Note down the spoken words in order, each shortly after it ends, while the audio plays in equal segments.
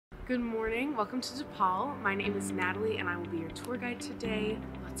Good morning, welcome to DePaul. My name is Natalie and I will be your tour guide today.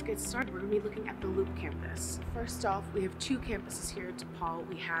 Let's get started. We're going to be looking at the Loop campus. First off, we have two campuses here at DePaul.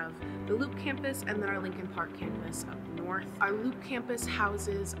 We have the Loop campus and then our Lincoln Park campus up north. Our Loop campus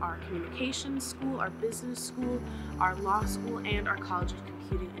houses our communications school, our business school, our law school, and our College of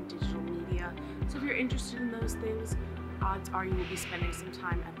Computing and Digital Media. So if you're interested in those things, odds are you will be spending some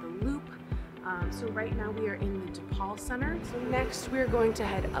time at the Loop. So right now we are in the DePaul Center. So next we are going to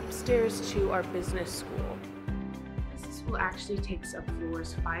head upstairs to our business school. Business school actually takes up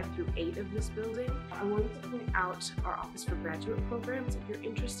floors 5 through 8 of this building. I wanted to point out our Office for Graduate Programs. If you're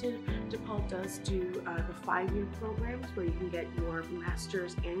interested, DePaul does do the 5-year programs where you can get your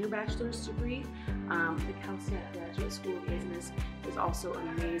master's and your bachelor's degree. The CalStat Graduate School of Business is also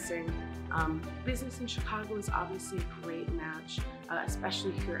amazing. Business in Chicago is obviously a great match,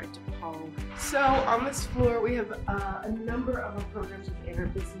 especially here at DePaul. So on this floor we have a number of our programs within our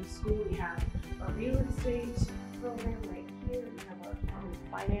business school. We have our real estate program right here. We have our accounting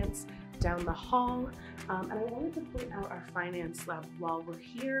and finance down the hall. And I wanted to point out our finance lab while we're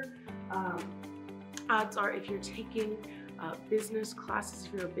here. Odds are if you're taking business classes,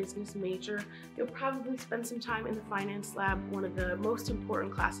 if you're a business major, you'll probably spend some time in the finance lab. One of the most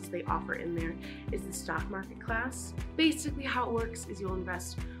important classes they offer in there is the stock market class. Basically how it works is you'll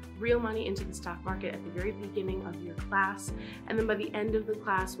invest real money into the stock market at the very beginning of your class, and then by the end of the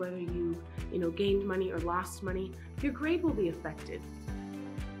class, whether you gained money or lost money, your grade will be affected.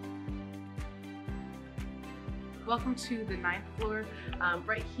 Welcome to the 9th floor.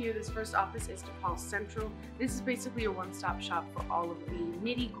 Right here, this first office is DePaul Central. This is basically a one-stop shop for all of the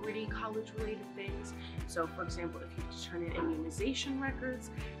nitty-gritty college-related things. So, for example, if you need to turn in immunization records,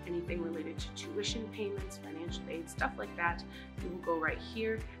 anything related to tuition payments, financial aid, stuff like that, you will go right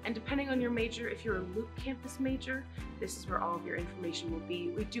here. And depending on your major, if you're a Loop campus major, this is where all of your information will be.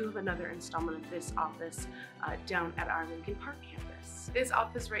 We do have another installment of this office down at our Lincoln Park campus. This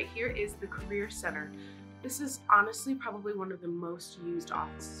office right here is the Career Center. This is honestly probably one of the most used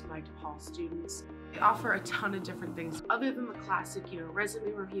offices by DePaul students. We offer a ton of different things other than the classic,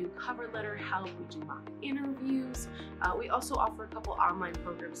 resume review, cover letter help. We do mock interviews. We also offer a couple online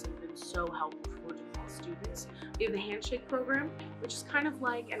programs that have been so helpful for DePaul students. We have the Handshake program, which is kind of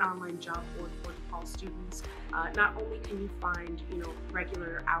like an online job board for DePaul students. Not only can you find,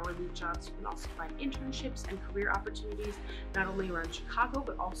 regular hourly jobs, you can also find internships and career opportunities, not only around Chicago,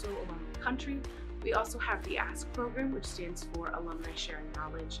 but also around the country. We also have the ASK program, which stands for Alumni Sharing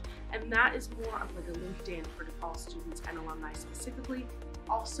Knowledge, and that is more of like a LinkedIn for DePaul students and alumni specifically.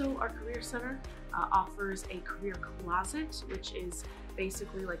 Also, our Career Center offers a career closet, which is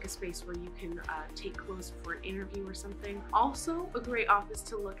basically like a space where you can take clothes for an interview or something. Also, a great office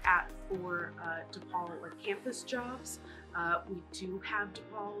to look at for DePaul campus jobs. We do have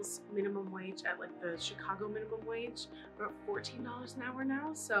DePaul's minimum wage at the Chicago minimum wage. We're at $14 an hour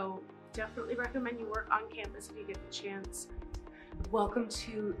now, so definitely recommend you work on campus if you get the chance. Welcome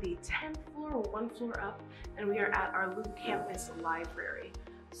to the 10th floor, or one floor up, and we are at our Loop campus library.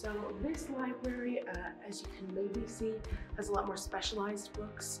 So this library, as you can maybe see, has a lot more specialized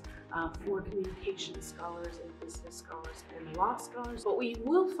books for communication scholars and business scholars and law scholars. What we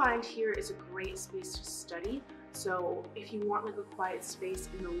will find here is a great space to study. So if you want a quiet space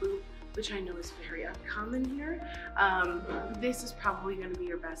in the Loop, which I know is very uncommon here, this is probably going to be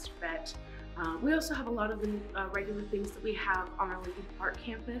your best bet. We also have a lot of the regular things that we have on our Lincoln Park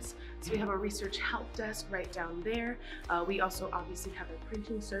campus. So we have our research help desk right down there. We also obviously have our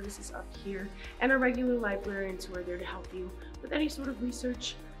printing services up here, and our regular librarians who are there to help you with any sort of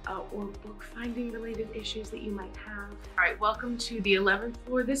research or book finding related issues that you might have. All right, welcome to the 11th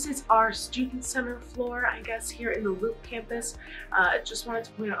floor. This is our student center floor, I guess, here in the Loop campus. Just wanted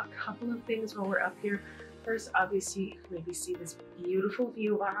to point out a couple of things while we're up here. First, obviously, you can maybe see this beautiful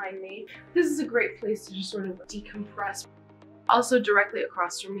view behind me. This is a great place to just sort of decompress. Also, directly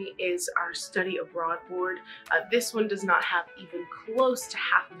across from me is our study abroad board. This one does not have even close to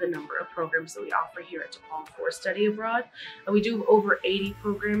half of the number of programs that we offer here at DePaul for study abroad. We do have over 80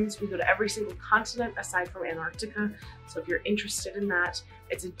 programs. We go to every single continent aside from Antarctica. So if you're interested in that,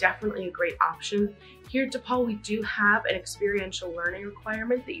 it's definitely a great option. Here at DePaul, we do have an experiential learning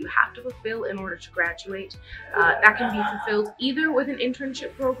requirement that you have to fulfill in order to graduate. That can be fulfilled either with an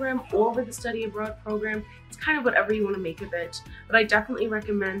internship program or with a study abroad program. It's kind of whatever you want to make of it, but I definitely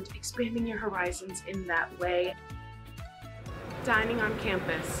recommend expanding your horizons in that way. Dining on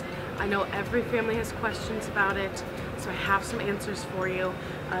campus. I know every family has questions about it, so I have some answers for you.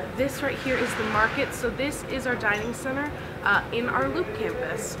 This right here is the market. So this is our dining center in our Loop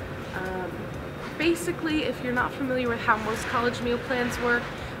campus. Basically, if you're not familiar with how most college meal plans work,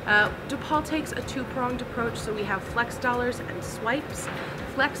 DePaul takes a two-pronged approach, so we have flex dollars and swipes.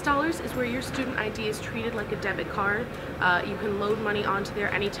 Flex dollars is where your student ID is treated like a debit card. You can load money onto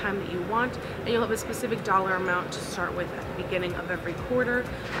there anytime that you want, and you'll have a specific dollar amount to start with at the beginning of every quarter,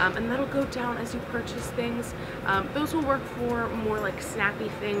 and that'll go down as you purchase things. Those will work for more like snappy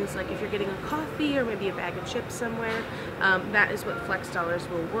things, like if you're getting a coffee or maybe a bag of chips somewhere. That is what flex dollars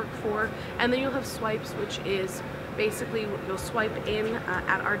will work for. And then you'll have swipes, which is basically you'll swipe in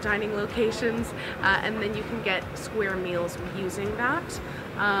at our dining locations, and then you can get square meals using that.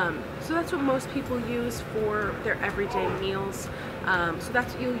 So that's what most people use for their everyday meals. So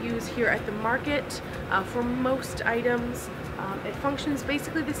that's what you'll use here at the market for most items. It functions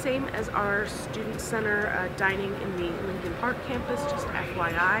basically the same as our student center dining in the Lincoln Park campus, just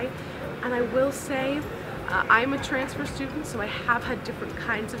FYI. And I will say, I'm a transfer student, so I have had different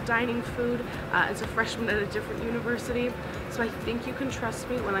kinds of dining food as a freshman at a different university. So I think you can trust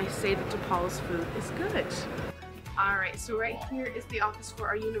me when I say that DePaul's food is good. Alright, so right here is the office for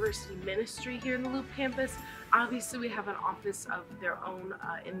our university ministry here in the Loop campus. Obviously we have an office of their own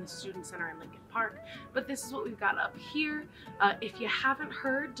in the student center in Lincoln Park, but this is what we've got up here. If you haven't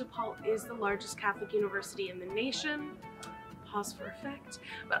heard, DePaul is the largest Catholic university in the nation. Pause for effect.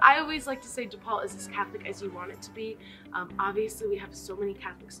 But I always like to say DePaul is as Catholic as you want it to be. Obviously we have so many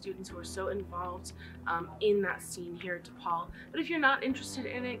Catholic students who are so involved in that scene here at DePaul. But if you're not interested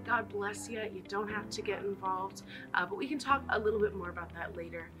in it, God bless you. You don't have to get involved. But we can talk a little bit more about that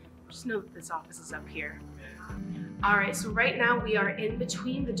later. Just know that this office is up here. Alright, so right now we are in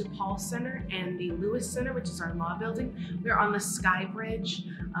between the DePaul Center and the Lewis Center, which is our law building. We're on the Sky Bridge.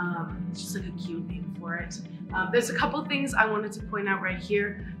 It's just like a cute name for it. There's a couple things I wanted to point out right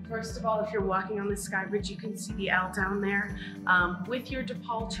here. First of all, if you're walking on the Sky Bridge, you can see the L down there. With your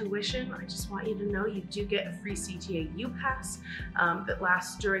DePaul tuition, I just want you to know you do get a free CTA U-Pass that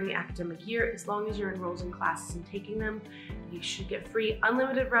lasts during the academic year. As long as you're enrolled in classes and taking them, you should get free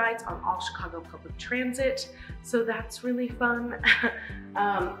unlimited rides on all Chicago public transit. So that's really fun.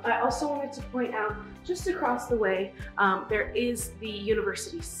 I also wanted to point out, just across the way, there is the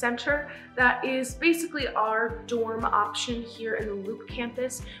University Center. That is basically our dorm option here in the Loop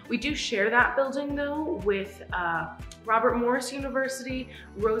campus. We do share that building though with Robert Morris University,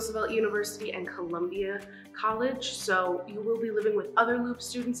 Roosevelt University, and Columbia College. So you will be living with other Loop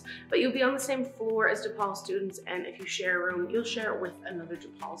students, but you'll be on the same floor as DePaul students, and if you share a room, you'll share it with another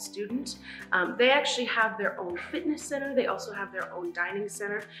DePaul student. They actually have their own fitness center. They also have their own dining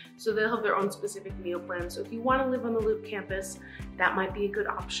center, so they'll have their own specific meal plan. So if you want to live on the Loop campus, that might be a good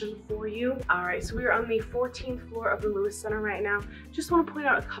option for you. All right, so we're on the 14th floor of the Lewis Center right now. Just want to point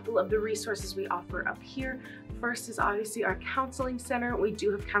out a couple of the resources we offer up here. First is obviously our counseling center. We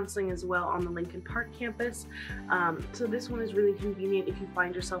do have counseling as well on the Lincoln Park campus. So this one is really convenient if you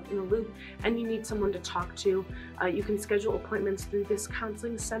find yourself in a loop and you need someone to talk to. You can schedule appointments through this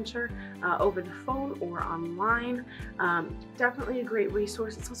counseling center over the phone or online. Definitely a great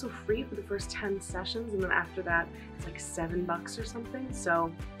resource. It's also free for the first 10 sessions, and then after that it's like $7 or something.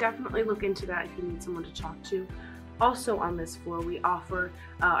 So definitely look into that if you need someone to talk to. Also on this floor, we offer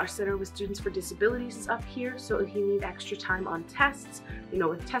our Center with Students for Disabilities is up here. So if you need extra time on tests, you know,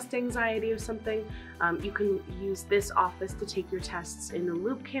 with test anxiety or something, you can use this office to take your tests in the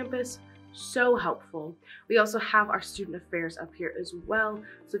Loop campus. So helpful. We also have our student affairs up here as well.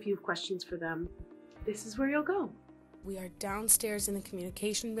 So if you have questions for them, this is where you'll go. We are downstairs in the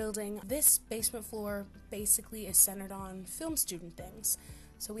communication building. This basement floor basically is centered on film student things.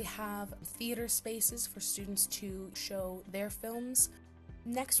 So we have theater spaces for students to show their films.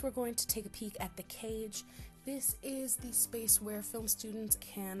 Next, we're going to take a peek at the cage. This is the space where film students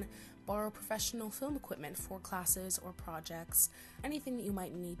can borrow professional film equipment for classes or projects. Anything that you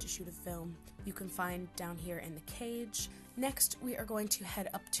might need to shoot a film, you can find down here in the cage. Next, we are going to head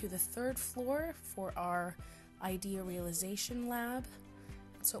up to the 3rd floor for our idea realization lab.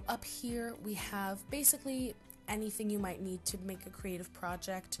 So up here, we have basically anything you might need to make a creative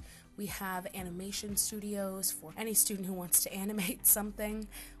project. We have animation studios for any student who wants to animate something.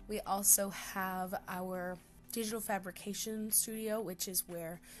 We also have our digital fabrication studio, which is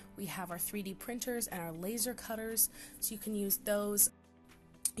where we have our 3D printers and our laser cutters, so you can use those.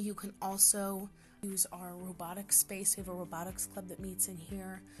 You can also use our robotics space. We have a robotics club that meets in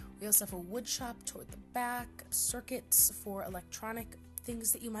here. We also have a wood shop toward the back, circuits for electronic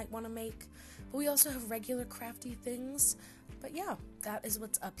things that you might want to make. But we also have regular crafty things. But yeah, that is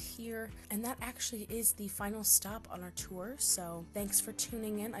what's up here. And that actually is the final stop on our tour. So thanks for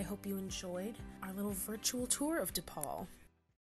tuning in. I hope you enjoyed our little virtual tour of DePaul.